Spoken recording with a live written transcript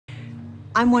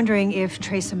I'm wondering if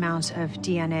trace amounts of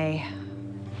DNA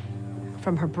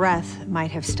from her breath might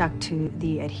have stuck to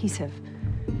the adhesive.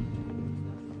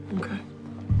 Okay.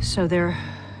 So they're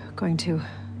going to...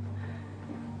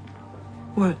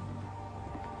 What?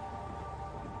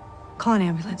 Call an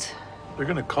ambulance. They're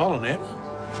gonna call an ambulance?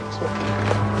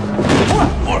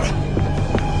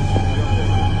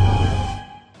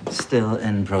 Still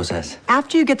in process.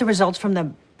 After you get the results from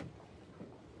the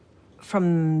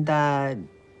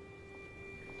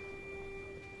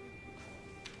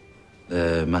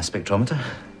mass spectrometer?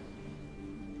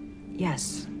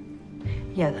 Yes.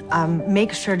 Yeah,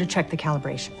 make sure to check the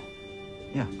calibration.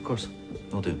 Yeah, of course.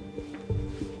 Will do.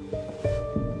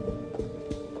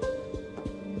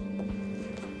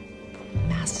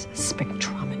 Mass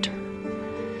spectrometer.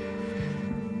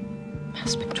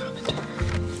 Mass spectrometer.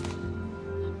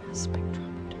 Mass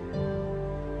spectrometer.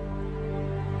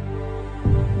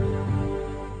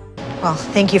 Well,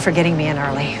 thank you for getting me in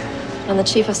early. When the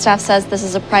chief of staff says this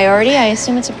is a priority, I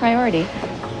assume it's a priority.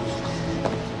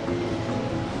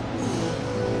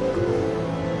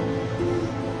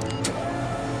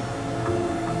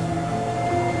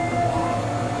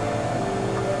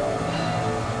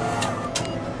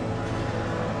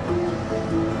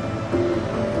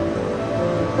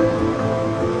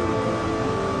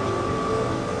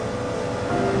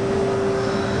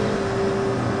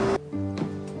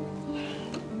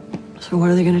 So what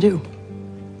are they gonna do?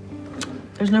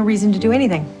 There's no reason to do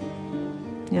anything.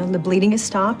 You know, the bleeding is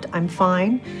stopped. I'm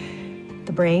fine.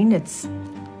 The brain, it's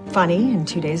funny. In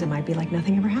 2 days, it might be like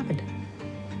nothing ever happened.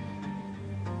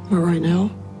 But right now?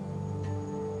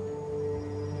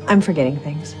 I'm forgetting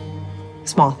things.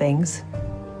 Small things.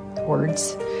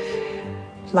 Words.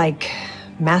 Like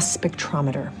mass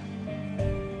spectrometer.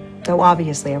 Though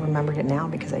obviously I remembered it now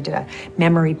because I did a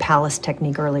memory palace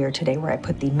technique earlier today where I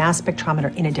put the mass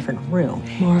spectrometer in a different room.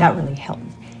 Maura. That really helped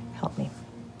me.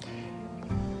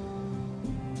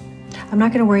 I'm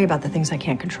not going to worry about the things I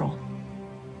can't control.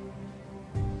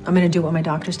 I'm going to do what my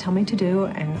doctors tell me to do,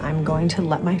 and I'm going to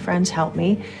let my friends help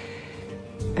me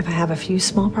if I have a few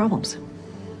small problems.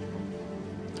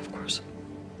 Of course.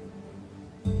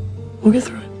 We'll get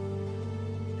through it.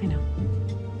 I know.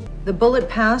 The bullet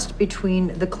passed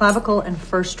between the clavicle and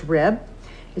first rib.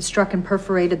 It struck and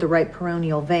perforated the right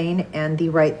peroneal vein and the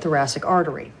right thoracic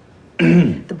artery.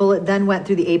 The bullet then went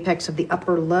through the apex of the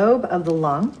upper lobe of the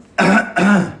lung.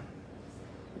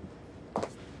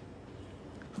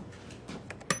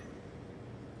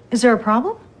 Is there a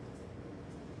problem?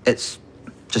 It's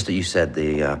just that you said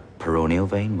the peroneal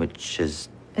vein, which is...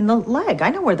 In the leg. I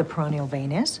know where the peroneal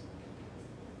vein is.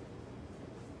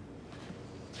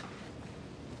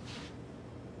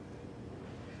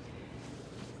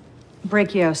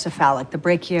 Brachiocephalic, the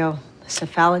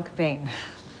brachiocephalic vein.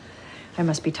 I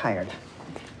must be tired.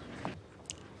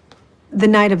 The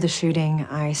night of the shooting,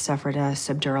 I suffered a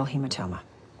subdural hematoma.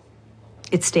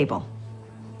 It's stable,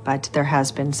 but there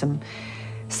has been some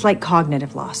slight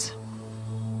cognitive loss.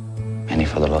 Any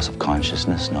further loss of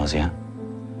consciousness, nausea?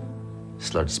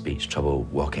 Slurred speech, trouble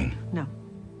walking? No.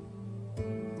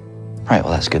 Right,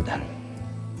 well, that's good then.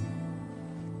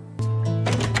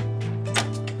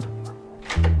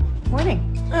 Morning.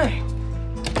 Hey.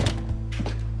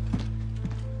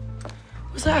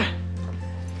 What's that?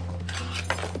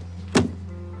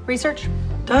 Research?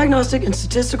 Diagnostic and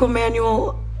Statistical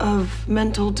Manual of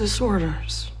Mental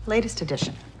Disorders. Latest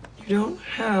edition. You don't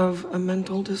have a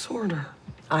mental disorder.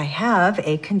 I have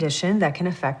a condition that can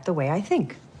affect the way I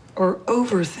think. Or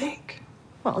overthink.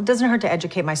 Well, it doesn't hurt to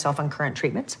educate myself on current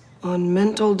treatments. On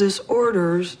mental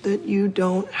disorders that you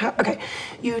don't have. Okay,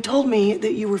 you told me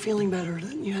that you were feeling better,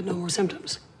 that you had no more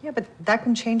symptoms. Yeah, but that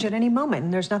can change at any moment,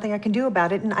 and there's nothing I can do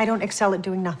about it, and I don't excel at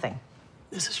doing nothing.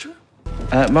 This is true.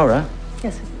 Maura?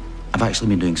 Yes. I've actually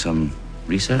been doing some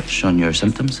research on your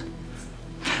symptoms.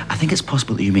 I think it's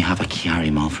possible that you may have a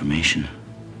Chiari Malformation.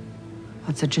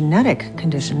 It's a genetic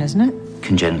condition, isn't it?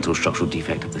 Congenital structural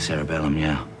defect of the cerebellum,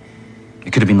 yeah.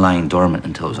 It could have been lying dormant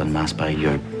until it was unmasked by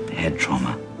your head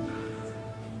trauma.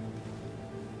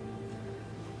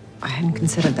 I hadn't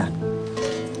considered that.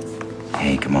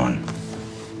 Hey, come on.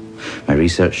 My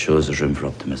research shows there's room for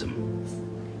optimism.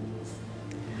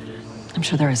 I'm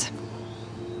sure there is.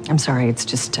 I'm sorry, it's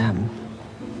just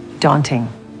daunting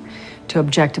to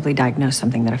objectively diagnose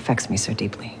something that affects me so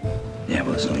deeply. Yeah,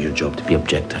 well, it's not your job to be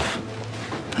objective.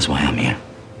 That's why I'm here.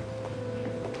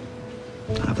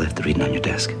 I've left the reading on your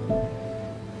desk.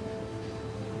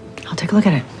 I'll take a look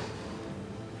at it.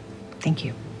 Thank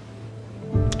you.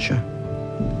 Sure.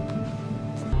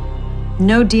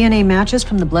 No DNA matches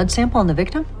from the blood sample on the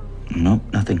victim? Nope,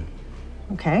 nothing.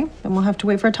 Okay, then we'll have to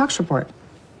wait for a tox report.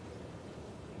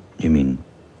 You mean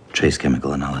trace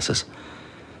chemical analysis.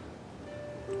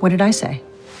 What did I say?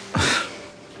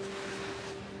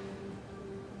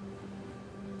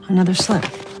 Another slip.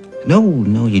 No,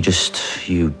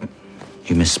 you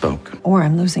misspoke. Or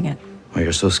I'm losing it. Or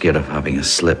you're so scared of having a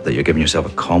slip that you're giving yourself a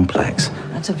complex.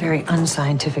 That's a very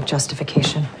unscientific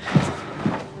justification.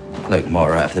 Look,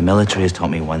 Maura, if the military has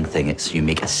taught me one thing, it's you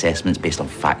make assessments based on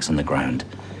facts on the ground.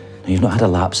 Now, you've not had a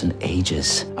lapse in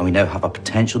ages, and we now have a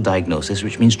potential diagnosis,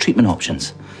 which means treatment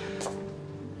options.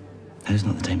 Now's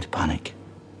not the time to panic.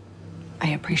 I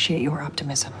appreciate your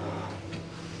optimism.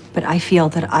 But I feel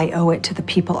that I owe it to the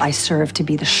people I serve to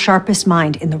be the sharpest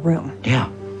mind in the room. Yeah,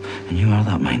 and you are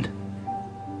that mind.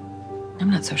 I'm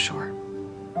not so sure.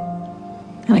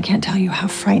 And I can't tell you how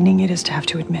frightening it is to have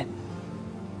to admit.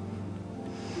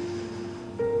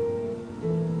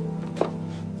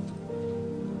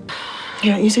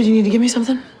 Yeah, you said you need to give me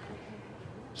something?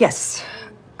 Yes.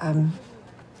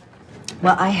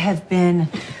 Well, I have been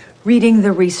reading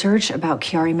the research about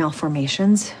Chiari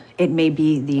malformations. It may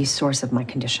be the source of my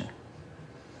condition.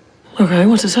 Okay,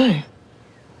 what's it say?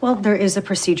 Well, there is a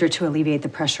procedure to alleviate the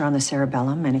pressure on the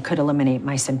cerebellum, and it could eliminate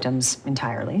my symptoms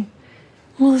entirely.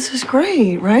 Well, this is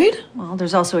great, right? Well,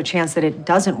 there's also a chance that it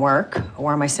doesn't work,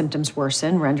 or my symptoms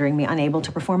worsen, rendering me unable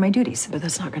to perform my duties. But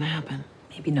that's not gonna happen.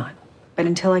 Maybe not. But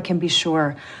until I can be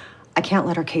sure, I can't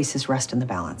let our cases rest in the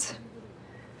balance.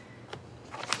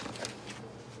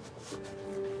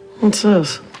 What's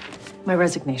this? My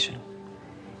resignation.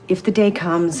 If the day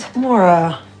comes...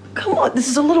 Maura, come on, this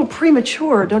is a little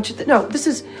premature, don't you no, this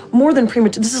is more than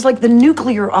premature. This is like the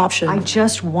nuclear option. I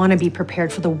just want to be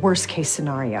prepared for the worst case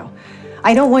scenario.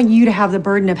 I don't want you to have the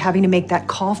burden of having to make that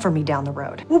call for me down the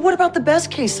road. Well, what about the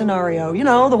best case scenario? You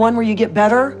know, the one where you get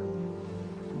better?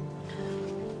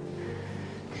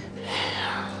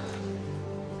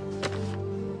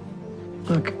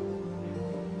 Look,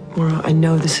 Maura, I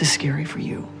know this is scary for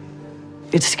you.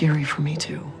 It's scary for me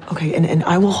too. Okay, and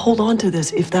I will hold on to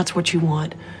this if that's what you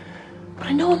want. But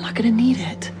I know I'm not gonna need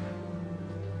it.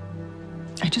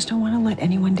 I just don't want to let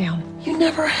anyone down. You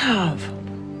never have.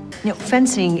 You know,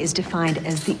 fencing is defined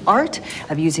as the art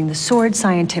of using the sword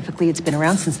scientifically. It's been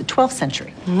around since the 12th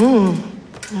century. The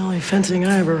only fencing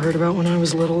I ever heard about when I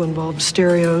was little involved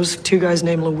stereos, two guys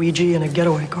named Luigi, and a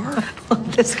getaway car.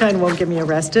 This kind won't get me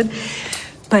arrested,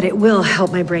 but it will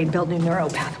help my brain build new neural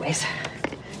pathways.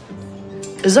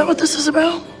 Is that what this is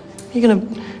about? You gonna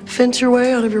fence your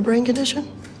way out of your brain condition?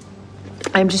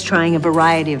 I'm just trying a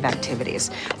variety of activities.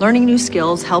 Learning new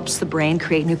skills helps the brain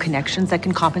create new connections that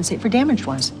can compensate for damaged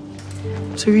ones.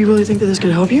 So you really think that this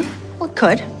could help you? Well, it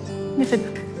could. If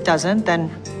it doesn't,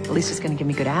 then at least it's gonna give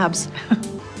me good abs.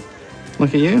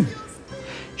 Look at you.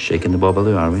 Shaking the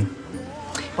boobaloo, are we?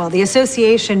 Well, the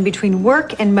association between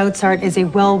work and Mozart is a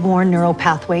well-worn neural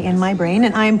pathway in my brain,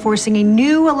 and I am forcing a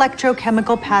new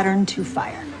electrochemical pattern to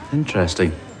fire.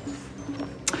 Interesting.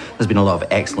 There's been a lot of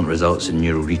excellent results in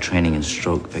neural retraining in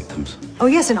stroke victims. Oh,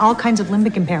 yes, and all kinds of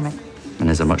limbic impairment. And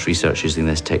is there much research using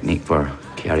this technique for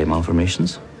Chiari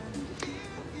malformations?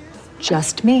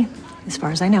 Just me, as far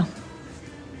as I know.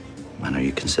 And are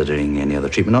you considering any other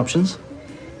treatment options?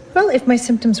 Well, if my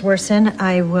symptoms worsen,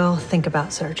 I will think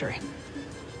about surgery.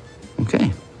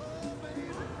 Okay.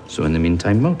 So in the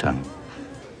meantime, Motown.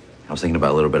 I was thinking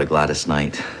about a little bit of Gladys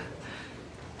Knight.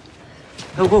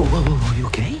 Oh, whoa, you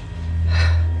okay?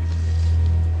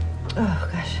 Oh,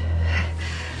 gosh.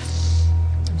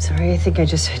 I'm sorry, I think I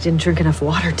just didn't drink enough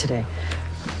water today.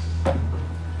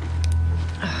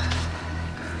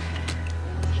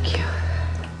 Thank you.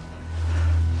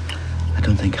 I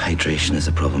don't think hydration is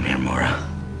a problem here, Maura.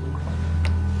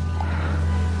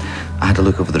 I had to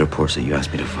look over the reports that you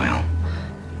asked me to file.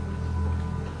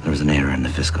 There was an error in the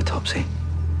viscotopsy.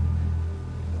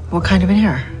 What kind of an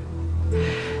error?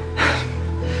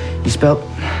 You spelled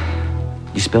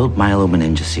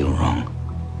myelomeningocele wrong.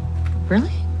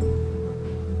 Really?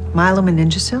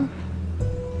 Myelomeningocele?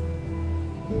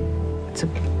 It's a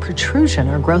protrusion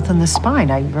or growth in the spine.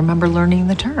 I remember learning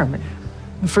the term.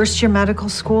 In first year medical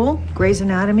school, Gray's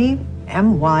Anatomy,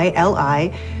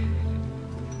 M-Y-L-I.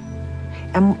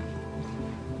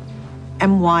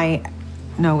 M-Y,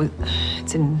 no,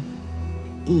 it's in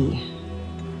E.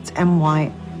 It's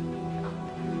M-Y.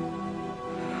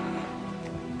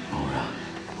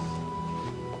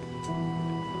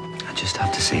 I just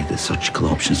have to say that surgical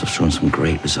options have shown some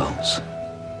great results.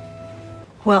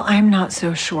 Well, I'm not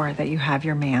so sure that you have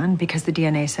your man because the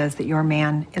DNA says that your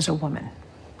man is a woman.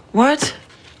 What?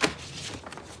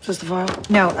 Is this the file?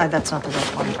 No, that's not the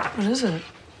right one. What is it?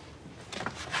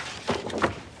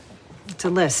 It's a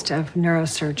list of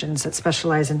neurosurgeons that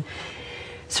specialize in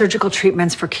surgical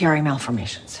treatments for Chiari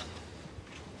malformations.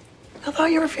 I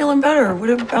thought you were feeling better. What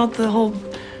about the whole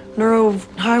neuro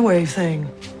highway thing?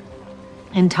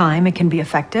 In time, it can be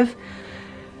effective.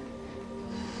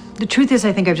 The truth is,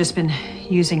 I think I've just been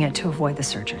using it to avoid the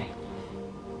surgery.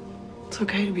 It's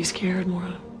okay to be scared,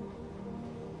 Maura.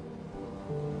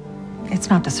 It's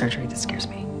not the surgery that scares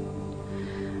me.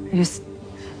 I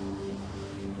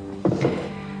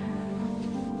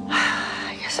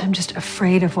guess I'm just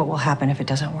afraid of what will happen if it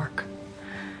doesn't work.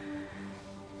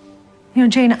 You know,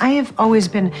 Jane, I have always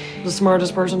been... The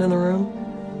smartest person in the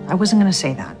room? I wasn't gonna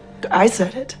say that. I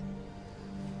said it.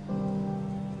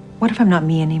 What if I'm not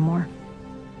me anymore?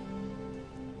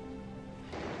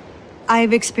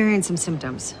 I've experienced some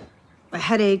symptoms.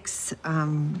 Headaches,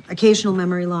 occasional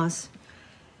memory loss.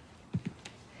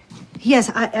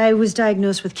 Yes, I was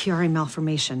diagnosed with Chiari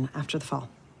Malformation after the fall.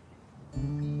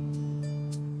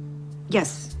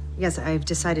 Yes, I've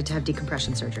decided to have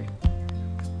decompression surgery.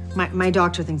 My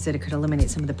doctor thinks that it could eliminate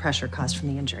some of the pressure caused from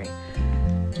the injury.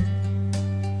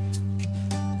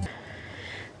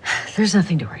 There's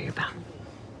nothing to worry about.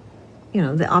 You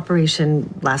know, the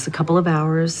operation lasts a couple of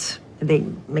hours. They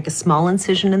make a small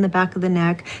incision in the back of the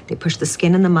neck. They push the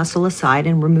skin and the muscle aside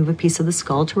and remove a piece of the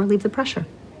skull to relieve the pressure.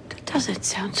 That doesn't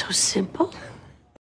sound so simple.